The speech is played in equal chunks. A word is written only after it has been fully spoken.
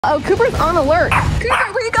Oh, Cooper's on alert.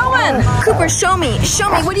 Cooper, where you going? Cooper, show me. Show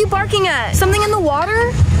me. What are you barking at? Something in the water?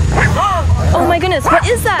 Oh my goodness, what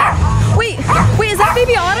is that? Wait, is that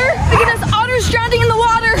baby otter? Oh my goodness, otter's drowning in the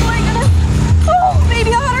water. Oh my goodness. Oh,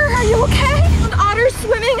 baby otter, are you okay? An otter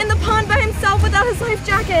swimming in the pond by himself without his life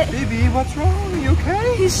jacket. Baby, what's wrong? Are you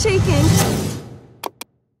okay? He's shaking.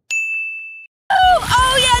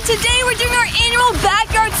 Oh yeah, today we're doing our annual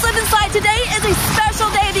backyard slip and slide. Today is a special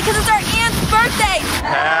day because it's our aunt's birthday.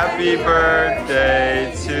 Happy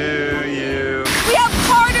birthday to you. We have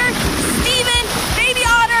Carter, Steven, baby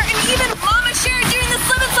otter, and even Mama Sherry doing the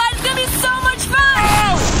slip and slide. It's gonna be so much fun.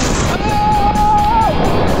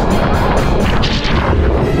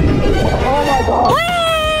 Oh my God.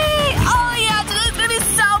 Whee! Oh yeah, today's gonna be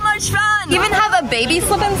so much fun. We even have a baby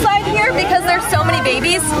slip and slide here because there's so many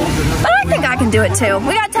babies. But I think I can do it too.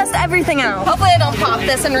 We gotta test everything out. Hopefully I don't pop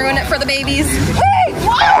this and ruin it for the babies. Hey!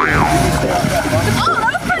 Whoa! Oh,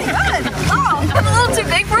 that was pretty good. Oh, that's a little too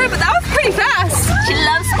big for it, but that was pretty fast. She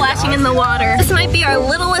loves splashing in the water. This might be our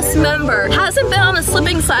littlest member. Hasn't been on a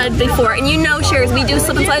slipping slide before, and you know, Shares, we do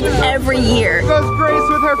slipping slides every year. Goes Grace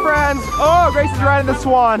with her friends. Oh, Grace is riding the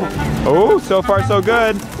swan. Oh, so far so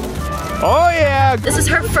good. Oh yeah! This is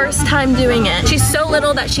her first time doing it. She's so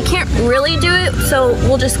little that she can't really do it, so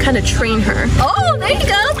we'll just kind of train her. Oh, there you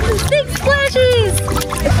go! Big splashes!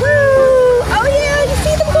 Woo! Oh yeah, you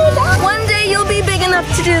see them going down? One day you'll be big enough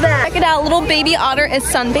to do that. Check it out, little baby otter is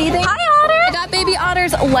sunbathing. Hi, Otter! I got baby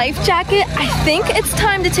Otter's life jacket. I think it's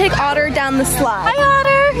time to take Otter down the slide. Hi,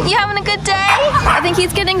 Otter! You having a good day? I think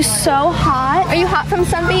he's getting so hot. Are you hot from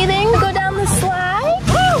sunbathing? Go down the slide.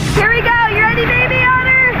 Woo! Here we go. You ready, baby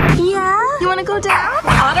Otter? Yeah? You wanna go down?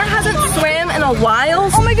 Otter hasn't swam in a while.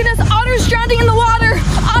 Oh my goodness, Otter's drowning in the water.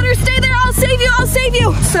 Otter, stay there, I'll save you, I'll save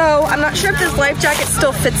you. So, I'm not sure if this life jacket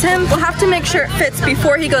still fits him. We'll have to make sure it fits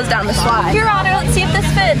before he goes down the slide. Here, Otter, let's see if this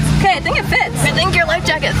fits. Okay, I think it fits. I think your life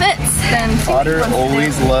jacket fits. Then Otter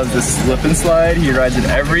always loves the slip and slide. He rides it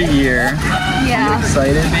every year. Yeah. You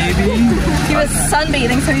excited, baby? He was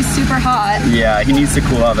sunbathing, so he's super hot. Yeah, he needs to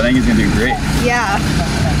cool off. I think he's gonna do great. Yeah.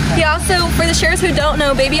 He also, for the sharers who don't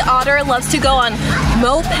know, baby Otter loves to go on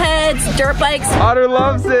mopeds, dirt bikes. Otter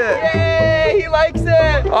loves it. Yay, he likes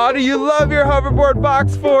it. Otter, you love your hoverboard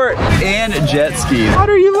box fort. And jet skis.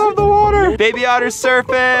 Otter, you love the water. Baby Otter's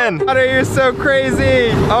surfing. Otter, you're so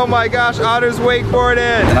crazy. Oh my gosh, Otter's wakeboarding.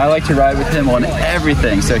 And I like to ride with him on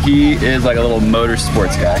everything. So he is like a little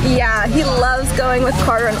motorsports guy. Yeah, he loves going with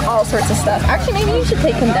Carter and all sorts of stuff. Actually, maybe you should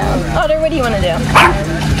take him down. Otter, what do you want to do?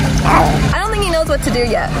 I don't think he knows what to do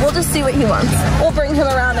yet. We'll just see what he wants. We'll bring him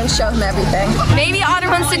around and show him everything. Baby Otter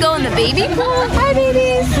wants to go in the baby pool. Hi,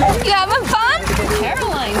 babies. You having fun?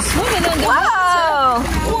 Caroline swimming in the Wow.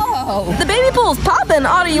 Whoa. The baby pool's popping.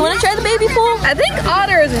 Otter, you want to try the baby pool? I think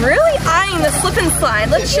Otter is really eyeing the slip and slide.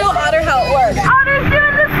 Let's show Otter how it works. Otter's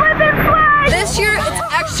doing the slip and slide. This year,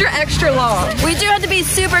 it's extra long. We do have to be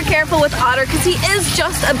super careful with Otter because he is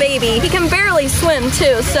just a baby. He can barely swim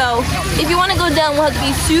too, so if you want to go down, we'll have to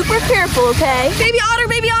be super careful, okay? Baby Otter,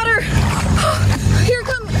 baby Otter. Here,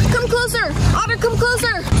 come closer. Otter, come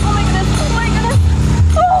closer. Oh my goodness, oh my goodness.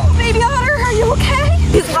 Oh, baby Otter, are you okay?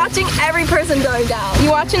 He's watching every person going down. You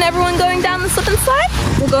watching everyone going down the slip and slide?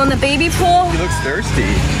 We'll go in the baby pool. He looks thirsty.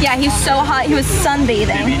 Yeah, he's so hot. He was sunbathing.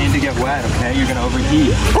 Maybe you need to get wet, okay? You're gonna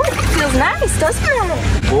overheat. Oh, it feels nice, doesn't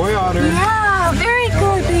it? Boy Otter. Yeah, very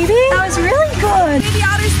good, baby. That was really good. Baby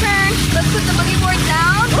Otter's turn. Let's put the boogie board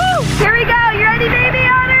down. Woo! Here we go. You ready, baby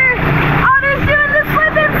Otter? Otter's doing the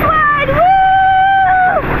slip and slide. Woo!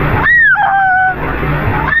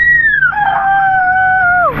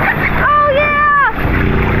 Oh yeah!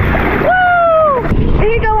 Woo!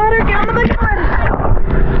 Here you go, Otter. Get on the boogie board.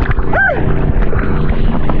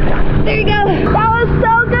 There you go. That was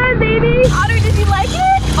so good, baby. Otter, did you like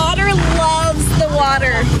it? Otter loves the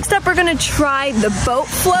water. Next up, we're gonna try the boat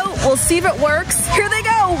float. We'll see if it works. Here they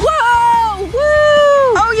go. Whoa! Woo!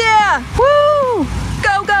 Oh yeah! Woo!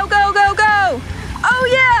 Go, go, go, go, go! Oh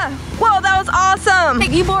yeah! Whoa, that was awesome.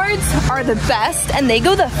 Piggy boards are the best and they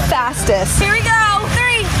go the fastest. Here we go.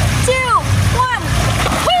 3, 2, 1.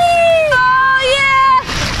 Whee! Oh yeah!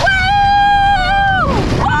 Woo!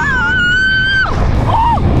 Whoa!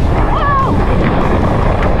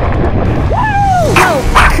 Whoa!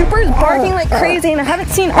 Cooper's barking like crazy and I haven't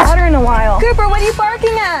seen Otter in a while. Cooper, what are you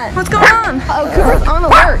barking at? What's going on? Oh, Cooper's on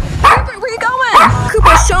alert. Cooper, where are you going?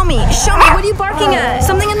 Cooper, show me. Show me. What are you barking at?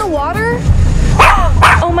 Something in the water?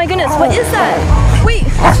 Oh my goodness, what is that? Wait,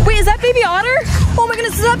 is that baby Otter? Oh my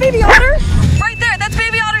goodness, is that baby Otter? Right there, that's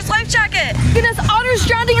baby Otter's life jacket. Goodness, Otter's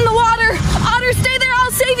drowning in the water. Otter, stay there,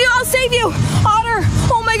 I'll save you, I'll save you. Otter,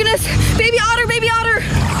 oh my goodness, baby Otter, baby Otter.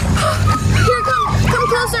 Here, come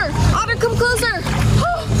closer.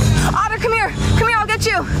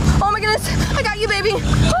 get you. Oh my goodness, I got you, baby.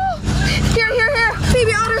 Oh, here.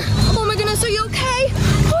 Baby otter. Oh my goodness, are you okay?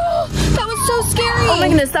 Oh, that was so scary. Oh my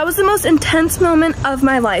goodness, that was the most intense moment of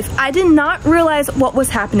my life. I did not realize what was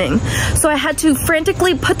happening. So I had to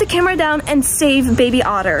frantically put the camera down and save baby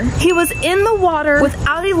otter. He was in the water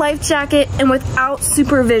without a life jacket and without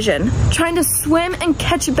supervision, trying to swim and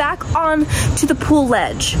catch back on to the pool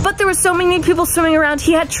ledge. But there were so many people swimming around,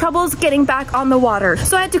 he had troubles getting back on the water.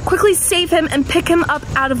 So I had to quickly save him and pick him up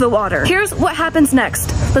out of the water. Here's what happens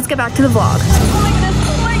next. Let's get back to the vlog. Oh my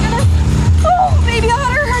goodness. Oh, baby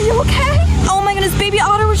otter, are you okay? Oh my goodness, baby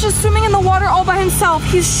otter was just swimming in the water all by himself.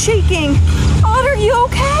 He's shaking. Otter, you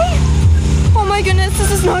okay? Oh my goodness,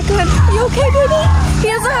 this is not good. Are you okay, baby? He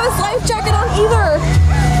doesn't have his life jacket on either.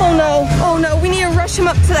 Oh no, we need to rush him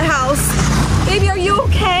up to the house. Baby, are you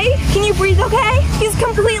okay? Can you breathe okay? He's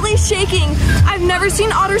completely shaking. I've never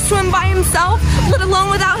seen Otter swim by himself, let alone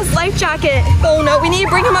without his life jacket. Oh no, we need to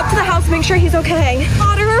bring him up to the house to make sure he's okay.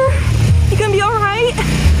 Otter, you gonna be all right?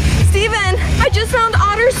 Steven, I just found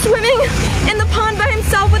Otter swimming in the pond by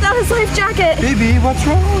himself without his life jacket. Baby, what's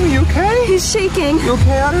wrong? Are you okay? He's shaking. You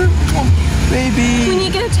okay, Otter? Oh, baby. We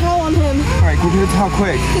need to get a towel on him. All right, go get a towel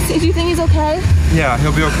quick. Do you think he's okay? Yeah,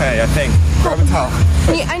 he'll be okay, I think. Grab a towel.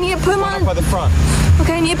 I need to put him on. By the front.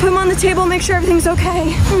 Okay, I need to put him on the table, make sure everything's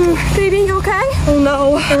okay. Baby, you okay? Oh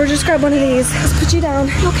no. Or just grab one of these. Let's put you down.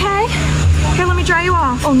 You okay? Here, let me dry you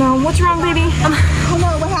off. Oh no, what's wrong, baby? Oh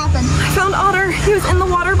no, what happened? I found Otter. He was in the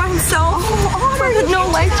water by himself. Oh, Otter. With no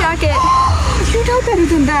life jacket. You know better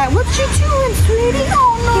than that. What you doing, sweetie?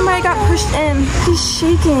 Oh no. He might have got pushed in. He's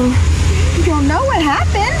shaking. You don't know what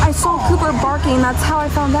happened. I saw Cooper barking. That's how I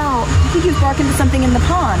found out. I think he was barking to something in the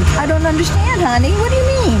pond. I don't understand, honey. What do you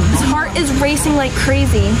mean? His heart is racing like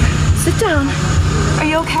crazy. Sit down. Are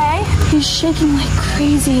you okay? He's shaking like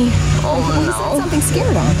crazy. Oh no. He said something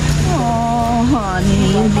scared him. Oh,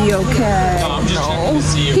 honey, you'll be okay. No, I'm just checking to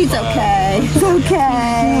see if, He's okay. He's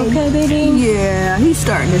okay. You okay, baby? Yeah, he's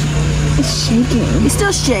starting to... He's shaking. He's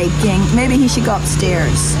still shaking. Maybe he should go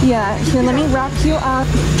upstairs. Yeah, here, let me wrap you up.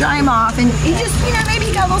 Dry him off, and he just, maybe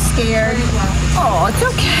he got a little scared. Oh, it's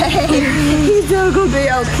okay. He's still gonna be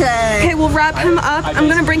okay. Okay, we'll wrap him up. I'm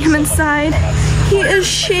gonna bring him inside. He is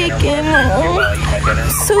shaking.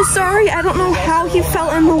 Oh, so sorry. I don't know how he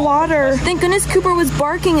fell in the water. Thank goodness Cooper was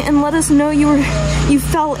barking and let us know you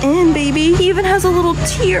fell in, baby. He even has a little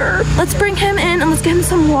tear. Let's bring him in and let's get him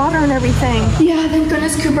some water and everything. Yeah, thank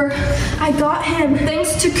goodness Cooper. I got him.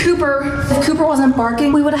 Thanks to Cooper. If Cooper wasn't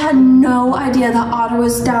barking, we would have had no idea that Otter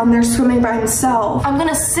was down there swimming by himself. I'm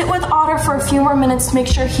gonna sit with Otter for a few more minutes to make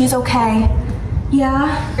sure he's okay.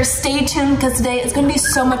 Yeah, stay tuned because today is gonna be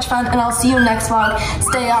so much fun and I'll see you next vlog.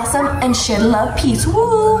 Stay awesome and share love, peace.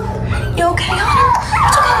 Woo! You okay, Otter?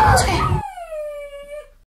 It's okay.